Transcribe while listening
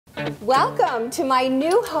Welcome to my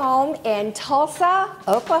new home in Tulsa,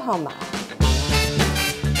 Oklahoma.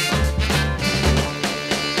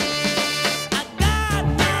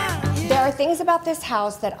 There are things about this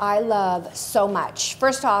house that I love so much.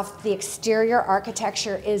 First off, the exterior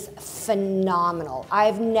architecture is phenomenal.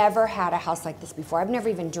 I've never had a house like this before. I've never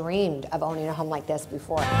even dreamed of owning a home like this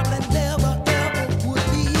before.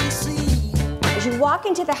 As you walk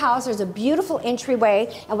into the house, there's a beautiful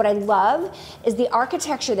entryway, and what I love is the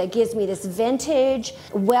architecture that gives me this vintage,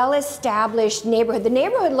 well-established neighborhood. The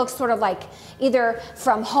neighborhood looks sort of like either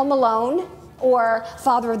from Home Alone or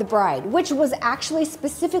Father of the Bride, which was actually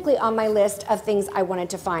specifically on my list of things I wanted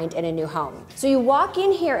to find in a new home. So you walk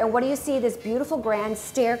in here, and what do you see? This beautiful grand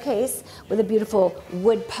staircase with the beautiful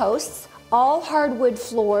wood posts, all hardwood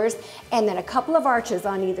floors, and then a couple of arches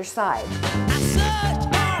on either side.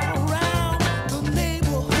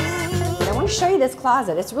 I want to show you this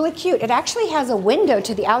closet. It's really cute. It actually has a window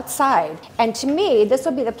to the outside. And to me, this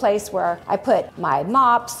will be the place where I put my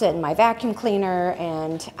mops and my vacuum cleaner,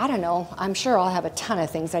 and I don't know, I'm sure I'll have a ton of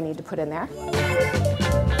things I need to put in there.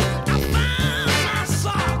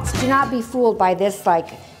 Do not be fooled by this like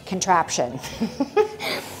contraption.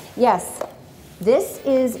 Yes, this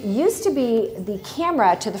used to be the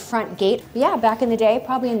camera to the front gate. Yeah, back in the day,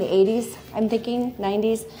 probably in the 80s, I'm thinking,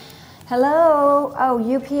 90s. Hello,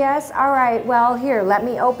 oh, UPS, all right, well, here, let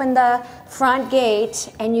me open the front gate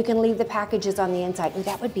and you can leave the packages on the inside. Ooh,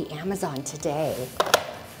 that would be Amazon today.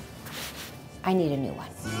 I need a new one.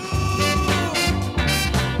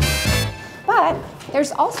 But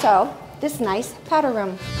there's also this nice powder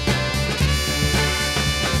room.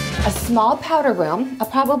 A small powder room. I'll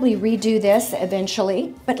probably redo this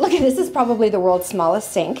eventually, but look at this, is probably the world's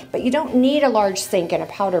smallest sink, but you don't need a large sink in a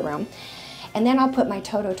powder room. And then I'll put my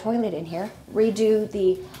Toto toilet in here, redo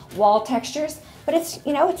the wall textures, but it's,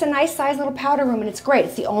 you know, it's a nice size little powder room and it's great.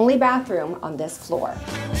 It's the only bathroom on this floor.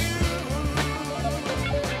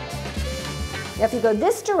 Now if you go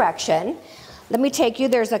this direction, let me take you,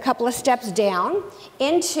 there's a couple of steps down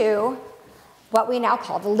into what we now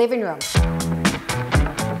call the living room.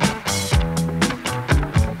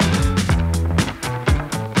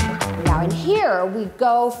 And here we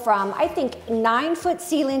go from, I think, 9-foot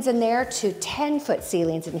ceilings in there to 10-foot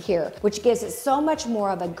ceilings in here, which gives it so much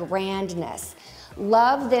more of a grandness.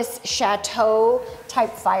 Love this chateau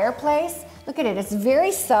type fireplace. Look at it, it's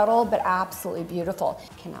very subtle, but absolutely beautiful.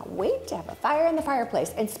 Cannot wait to have a fire in the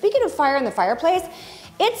fireplace. And speaking of fire in the fireplace,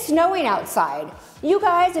 it's snowing outside. You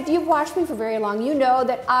guys, if you've watched me for very long, you know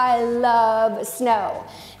that I love snow.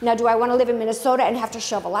 Now, do I want to live in Minnesota and have to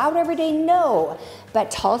shovel out every day? No,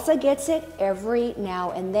 but Tulsa gets it every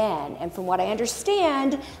now and then. And from what I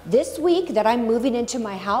understand, this week that I'm moving into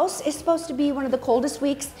my house is supposed to be one of the coldest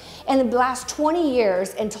weeks in the last 20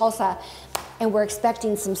 years in Tulsa, and we're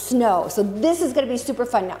expecting some snow. So this is going to be super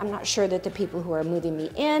fun. Now, I'm not sure that the people who are moving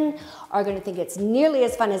me in are going to think it's nearly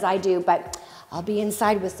as fun as I do, but I'll be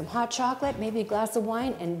inside with some hot chocolate, maybe a glass of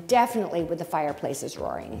wine, and definitely with the fireplaces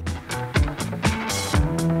roaring.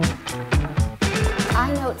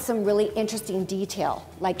 I note some really interesting detail,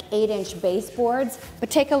 like 8-inch baseboards, but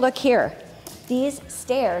take a look here. These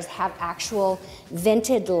stairs have actual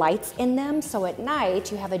vented lights in them, so at night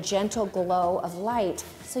you have a gentle glow of light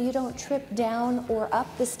so you don't trip down or up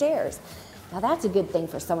the stairs. Now that's a good thing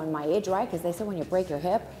for someone my age, right? Because they say when you break your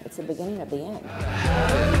hip, it's the beginning of the end.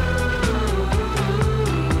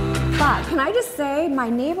 But can I just say, my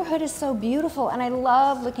neighborhood is so beautiful, and I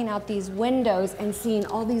love looking out these windows and seeing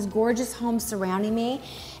all these gorgeous homes surrounding me.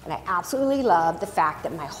 And I absolutely love the fact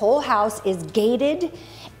that my whole house is gated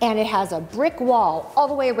and it has a brick wall all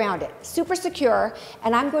the way around it. Super secure,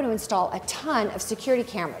 and I'm going to install a ton of security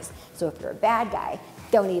cameras. So if you're a bad guy,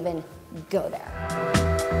 don't even go there.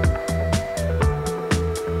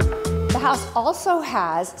 The house also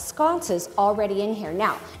has sconces already in here.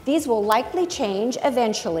 Now, these will likely change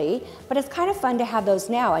eventually, but it's kind of fun to have those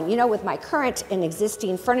now. And you know, with my current and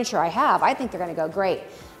existing furniture I have, I think they're gonna go great.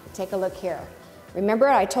 Take a look here. Remember,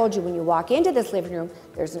 I told you when you walk into this living room,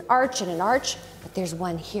 there's an arch and an arch, but there's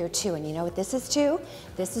one here too. And you know what this is to?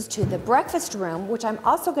 This is to the breakfast room, which I'm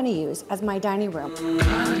also gonna use as my dining room.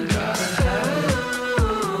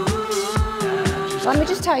 So let me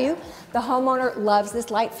just tell you, the homeowner loves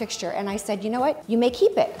this light fixture, and I said, you know what, you may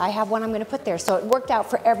keep it. I have one I'm gonna put there, so it worked out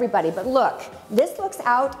for everybody. But look, this looks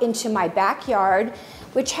out into my backyard,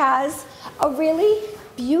 which has a really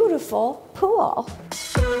beautiful pool.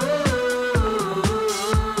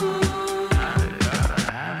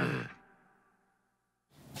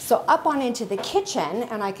 So up on into the kitchen,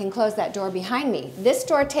 and I can close that door behind me. This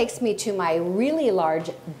door takes me to my really large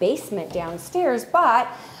basement downstairs, but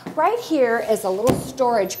right here is a little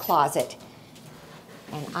storage closet.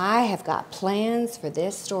 And I have got plans for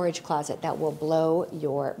this storage closet that will blow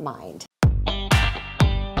your mind.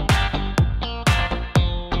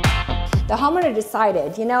 The homeowner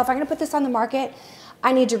decided, you know, if I'm gonna put this on the market,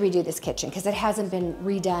 I need to redo this kitchen because it hasn't been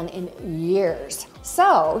redone in years.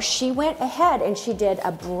 So she went ahead and she did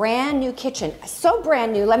a brand new kitchen. So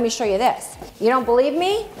brand new, let me show you this. You don't believe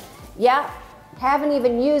me? Yeah, haven't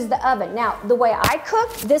even used the oven. Now, the way I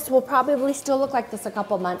cook, this will probably still look like this a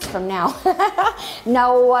couple months from now.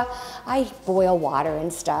 No, I boil water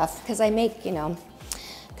and stuff because I make, you know,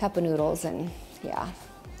 a cup of noodles and yeah,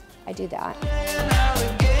 I do that.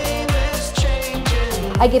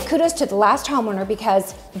 I give kudos to the last homeowner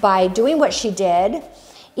because by doing what she did,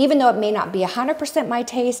 even though it may not be 100% my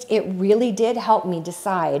taste, it really did help me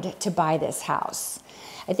decide to buy this house.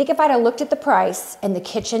 I think if I'd have looked at the price and the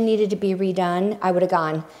kitchen needed to be redone, I would have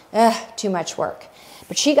gone, too much work.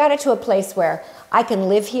 But she got it to a place where I can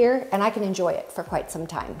live here and I can enjoy it for quite some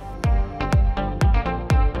time.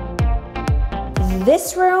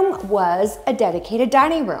 This room was a dedicated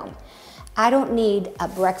dining room. I don't need a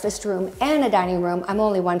breakfast room and a dining room. I'm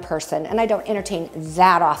only one person and I don't entertain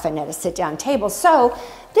that often at a sit-down table. So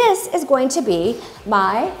this is going to be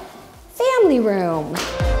my family room.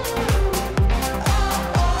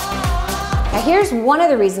 Now here's one of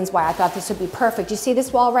the reasons why I thought this would be perfect. You see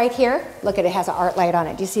this wall right here? Look at it, it has an art light on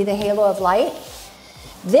it. Do you see the halo of light?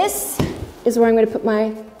 This is where I'm going to put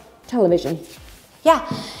my television. Yeah,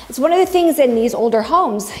 it's one of the things in these older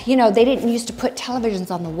homes, you know, they didn't used to put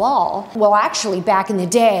televisions on the wall. Well, actually, back in the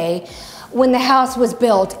day, when the house was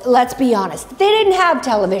built, let's be honest, they didn't have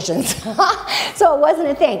televisions, so it wasn't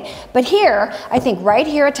a thing. But here, I think right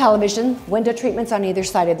here a television, window treatments on either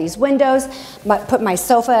side of these windows, put my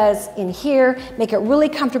sofas in here, make it really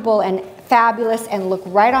comfortable and fabulous and look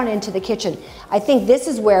right on into the kitchen. I think this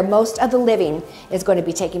is where most of the living is going to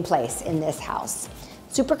be taking place in this house.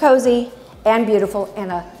 Super cozy and beautiful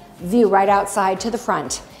and a view right outside to the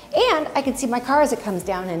front. And I can see my car as it comes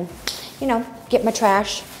down and, you know, get my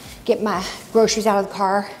trash, get my groceries out of the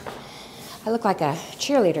car. I look like a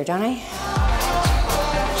cheerleader, don't I?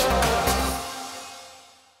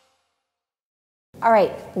 All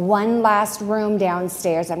right, one last room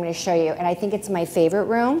downstairs I'm going to show you, and I think it's my favorite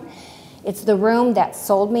room. It's the room that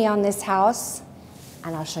sold me on this house,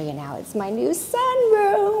 and I'll show you now. It's my new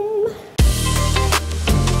sunroom.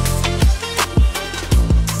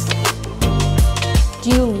 Do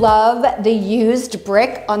you love the used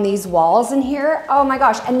brick on these walls in here? Oh my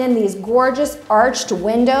gosh, and then these gorgeous arched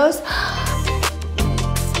windows.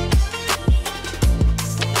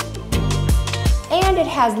 And it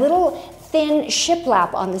has little thin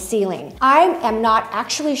shiplap on the ceiling. I am not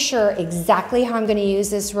actually sure exactly how I'm gonna use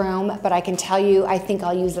this room, but I can tell you, I think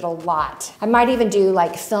I'll use it a lot. I might even do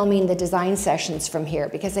like filming the design sessions from here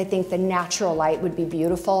because I think the natural light would be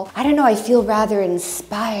beautiful. I don't know, I feel rather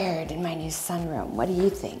inspired in my new sunroom. What do you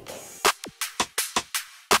think?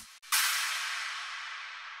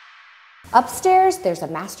 Upstairs, there's a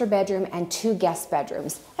master bedroom and 2 guest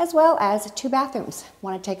bedrooms, as well as 2 bathrooms.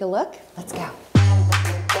 Wanna take a look? Let's go.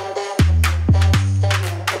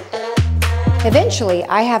 Eventually,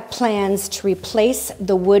 I have plans to replace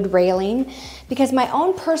the wood railing because my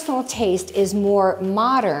own personal taste is more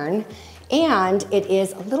modern and it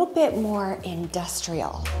is a little bit more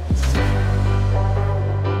industrial.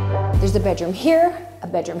 There's a bedroom here,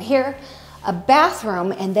 a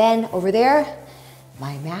bathroom, and then over there,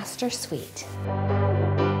 my master suite.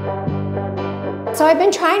 So I've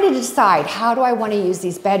been trying to decide, how do I want to use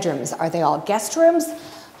these bedrooms? Are they all guest rooms?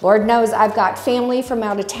 Lord knows I've got family from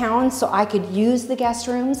out of town, so I could use the guest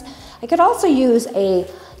rooms. I could also use a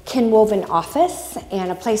Kinwoven office and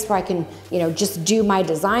a place where I can, you know, just do my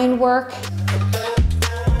design work.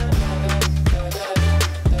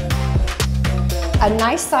 A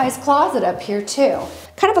nice size closet up here too.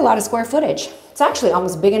 Kind of a lot of square footage. It's actually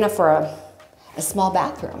almost big enough for a small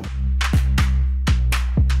bathroom.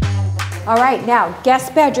 All right, now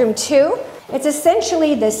guest bedroom 2. It's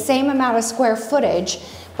essentially the same amount of square footage,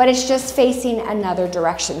 but it's just facing another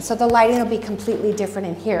direction. So the lighting will be completely different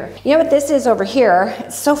in here. You know what this is over here?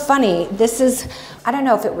 It's so funny. This is, I don't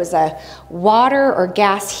know if it was a water or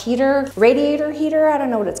gas heater, radiator heater, I don't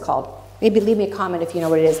know what it's called. Maybe leave me a comment if you know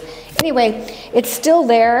what it is. Anyway, it's still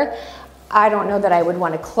there. I don't know that I would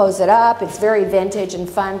want to close it up. It's very vintage and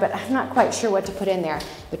fun, but I'm not quite sure what to put in there.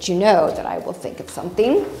 But you know that I will think of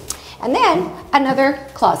something. And then another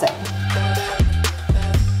closet.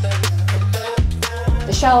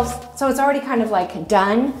 The shelves, so it's already kind of like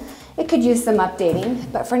done. It could use some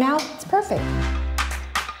updating, but for now, it's perfect.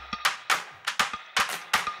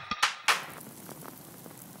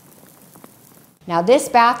 Now this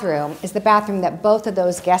bathroom is the bathroom that both of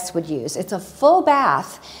those guests would use. It's a full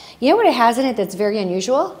bath. You know what it has in it that's very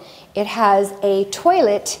unusual? It has a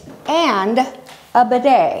toilet and a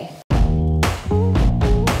bidet.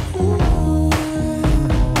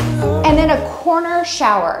 And then a corner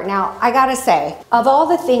shower. Now, I gotta say, of all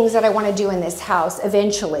the things that I wanna do in this house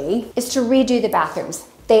eventually, is to redo the bathrooms.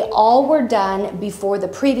 They all were done before the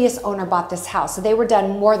previous owner bought this house. So they were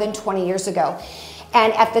done more than 20 years ago.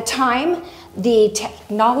 And at the time, the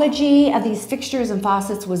technology of these fixtures and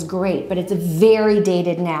faucets was great, but it's very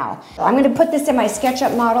dated now. I'm gonna put this in my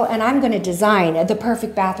SketchUp model and I'm gonna design the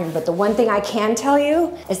perfect bathroom. But the one thing I can tell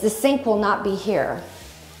you is the sink will not be here.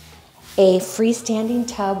 A freestanding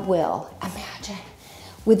tub will. Imagine,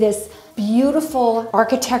 with this beautiful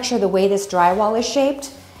architecture, the way this drywall is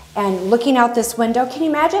shaped, and looking out this window, can you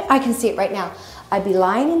imagine? I can see it right now. I'd be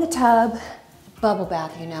lying in the tub, bubble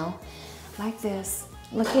bath, you know, like this,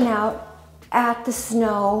 looking out at the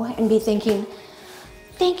snow and be thinking,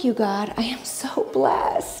 thank you, God, I am so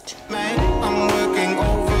blessed. I'm working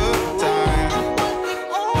overtime.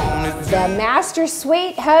 The master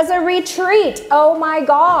suite has a retreat. Oh my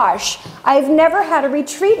gosh, I've never had a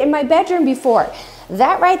retreat in my bedroom before.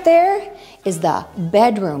 That right there is the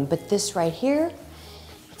bedroom, but this right here,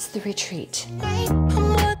 it's the retreat.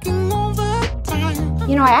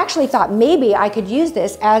 You know, I actually thought maybe I could use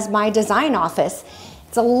this as my design office.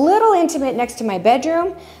 It's a little intimate next to my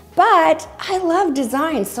bedroom, but I love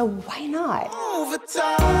design, so why not?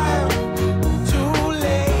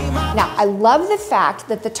 Now, I love the fact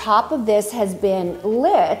that the top of this has been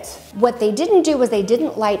lit. What they didn't do was they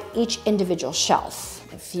didn't light each individual shelf.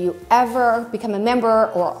 If you ever become a member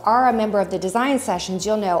or are a member of the design sessions,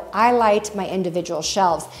 you'll know I light my individual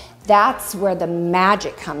shelves. That's where the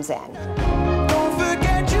magic comes in.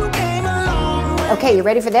 Okay, you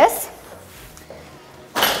ready for this?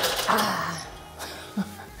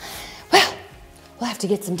 Well, we'll have to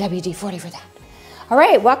get some WD-40 for that. All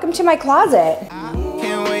right, welcome to my closet.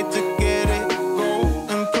 Can't wait to get it, go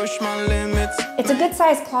and push my limits. It's a good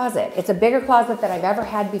sized closet. It's a bigger closet than I've ever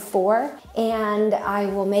had before, and I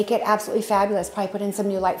will make it absolutely fabulous. Probably put in some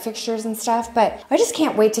new light fixtures and stuff, but I just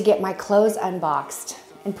can't wait to get my clothes unboxed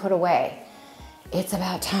and put away. It's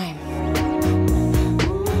about time.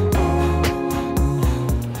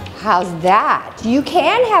 How's that? You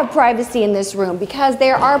can have privacy in this room because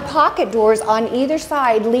there are pocket doors on either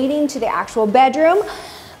side leading to the actual bedroom.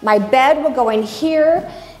 My bed will go in here.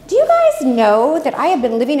 Do you guys know that I have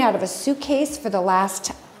been living out of a suitcase for the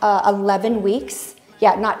last 11 weeks?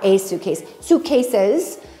 Yeah, not a suitcase,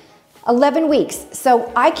 suitcases, 11 weeks.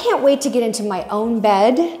 So I can't wait to get into my own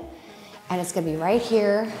bed, and it's gonna be right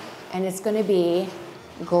here, and it's gonna be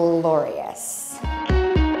glorious.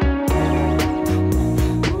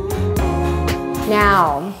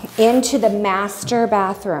 Now, into the master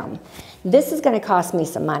bathroom. This is gonna cost me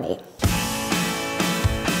some money.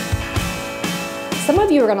 Some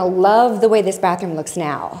of you are gonna love the way this bathroom looks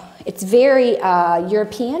now. It's very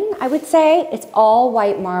European, I would say. It's all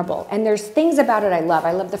white marble, and there's things about it I love.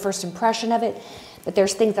 I love the first impression of it, but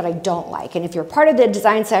there's things that I don't like. And if you're part of the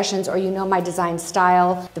design sessions or you know my design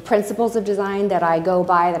style, the principles of design that I go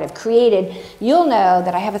by, that I've created, you'll know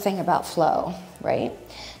that I have a thing about flow, right?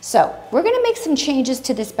 So we're gonna make some changes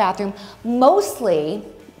to this bathroom, mostly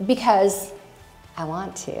because I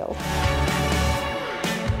want to.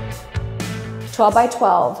 12 by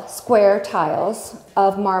 12 square tiles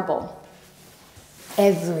of marble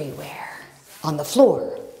everywhere, on the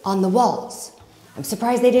floor, on the walls. I'm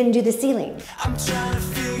surprised they didn't do the ceiling. I'm trying to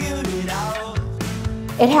figure it out.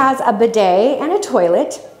 It has a bidet and a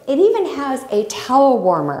toilet. It even has a towel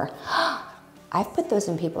warmer. I've put those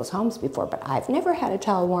in people's homes before, but I've never had a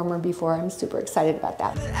towel warmer before. I'm super excited about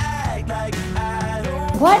that.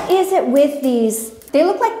 What is it with these? They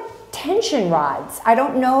look like tension rods. I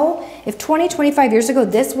don't know if 20, 25 years ago,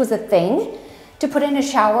 this was a thing to put in a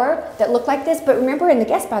shower that looked like this, but remember in the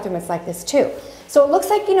guest bathroom, it's like this too. So it looks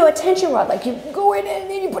like, you know, a tension rod, like you go in and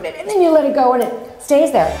then you put it in and then you let it go and it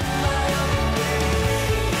stays there.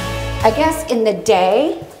 I guess in the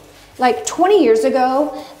day, like 20 years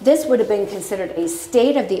ago, this would have been considered a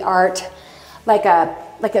state-of-the-art, like a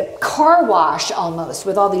car wash almost,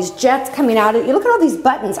 with all these jets coming out. You look at all these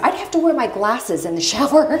buttons. I'd have to wear my glasses in the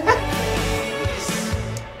shower.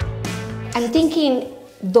 I'm thinking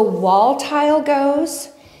the wall tile goes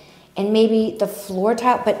and maybe the floor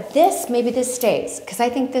tile, but this, maybe this stays, because I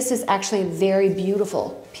think this is actually a very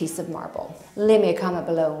beautiful piece of marble. Leave me a comment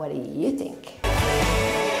below. What do you think?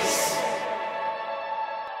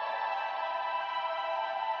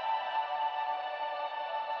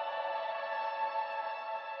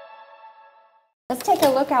 Let's take a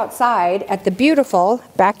look look outside at the beautiful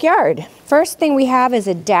backyard. First thing we have is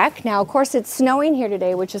a deck. Now, of course, it's snowing here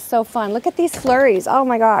today, which is so fun. Look at these flurries. Oh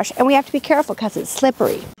my gosh. And we have to be careful because it's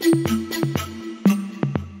slippery.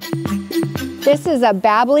 This is a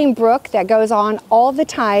babbling brook that goes on all the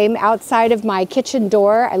time outside of my kitchen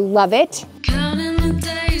door. I love it. Counting the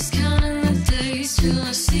days till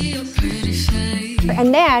I see your pretty face.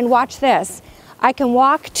 And then watch this. I can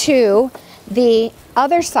walk to the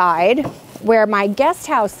other side where my guest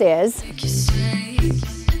house is.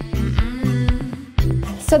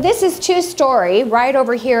 So this is 2-story. Right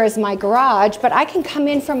over here is my garage, but I can come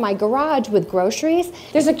in from my garage with groceries.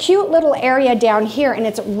 There's a cute little area down here, and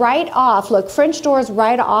it's right off. Look, French doors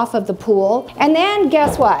right off of the pool. And then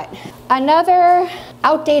guess what? Another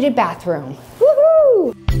outdated bathroom.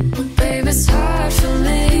 Woohoo! Baby, it's hard for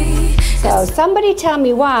me. So somebody tell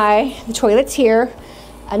me why the toilet's here,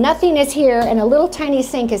 a nothing is here, and a little tiny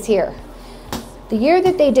sink is here. The year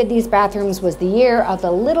that they did these bathrooms was the year of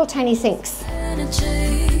the little tiny sinks.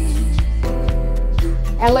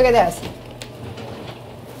 And look at this.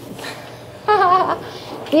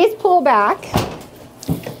 These pull back.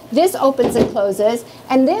 This opens and closes.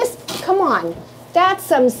 And this, come on, that's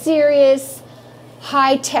some serious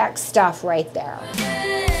high-tech stuff right there.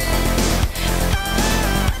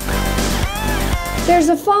 There's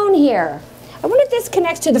a phone here. I wonder if this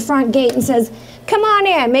connects to the front gate and says, come on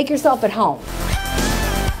in, make yourself at home.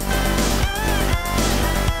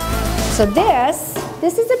 So this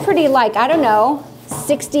is a pretty, like, I don't know,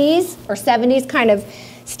 60s or 70s kind of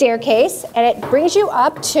staircase, and it brings you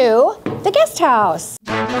up to the guest house.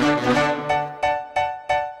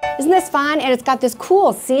 Isn't this fun? And it's got this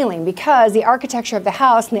cool ceiling because the architecture of the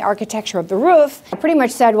house and the architecture of the roof pretty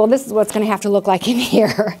much said, well, this is what it's going to have to look like in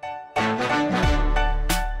here.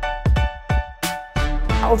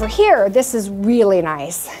 Over here, this is really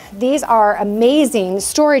nice. These are amazing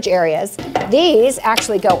storage areas. These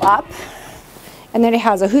actually go up, and then it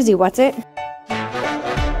has a whoosie, what's it?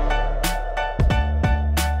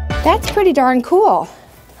 That's pretty darn cool.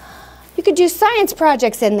 You could do science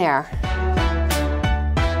projects in there.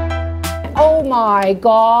 Oh my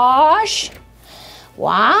gosh.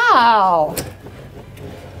 Wow.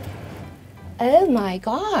 Oh my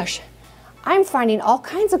gosh. I'm finding all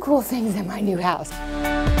kinds of cool things in my new house.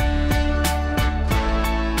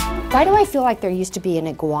 Why do I feel like there used to be an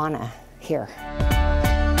iguana here?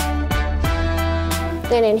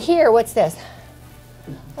 Then in here, what's this?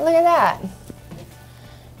 Oh, look at that.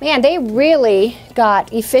 Man, they really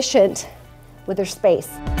got efficient with their space.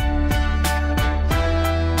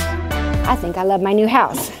 I think I love my new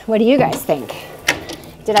house. What do you guys think?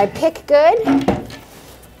 Did I pick good?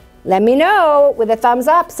 Let me know with a thumbs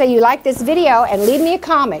up, say you like this video, and leave me a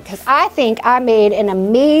comment, because I think I made an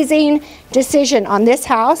amazing decision on this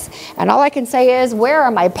house. And all I can say is, where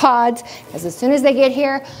are my pods? Because as soon as they get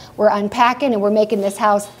here, we're unpacking and we're making this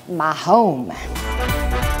house my home.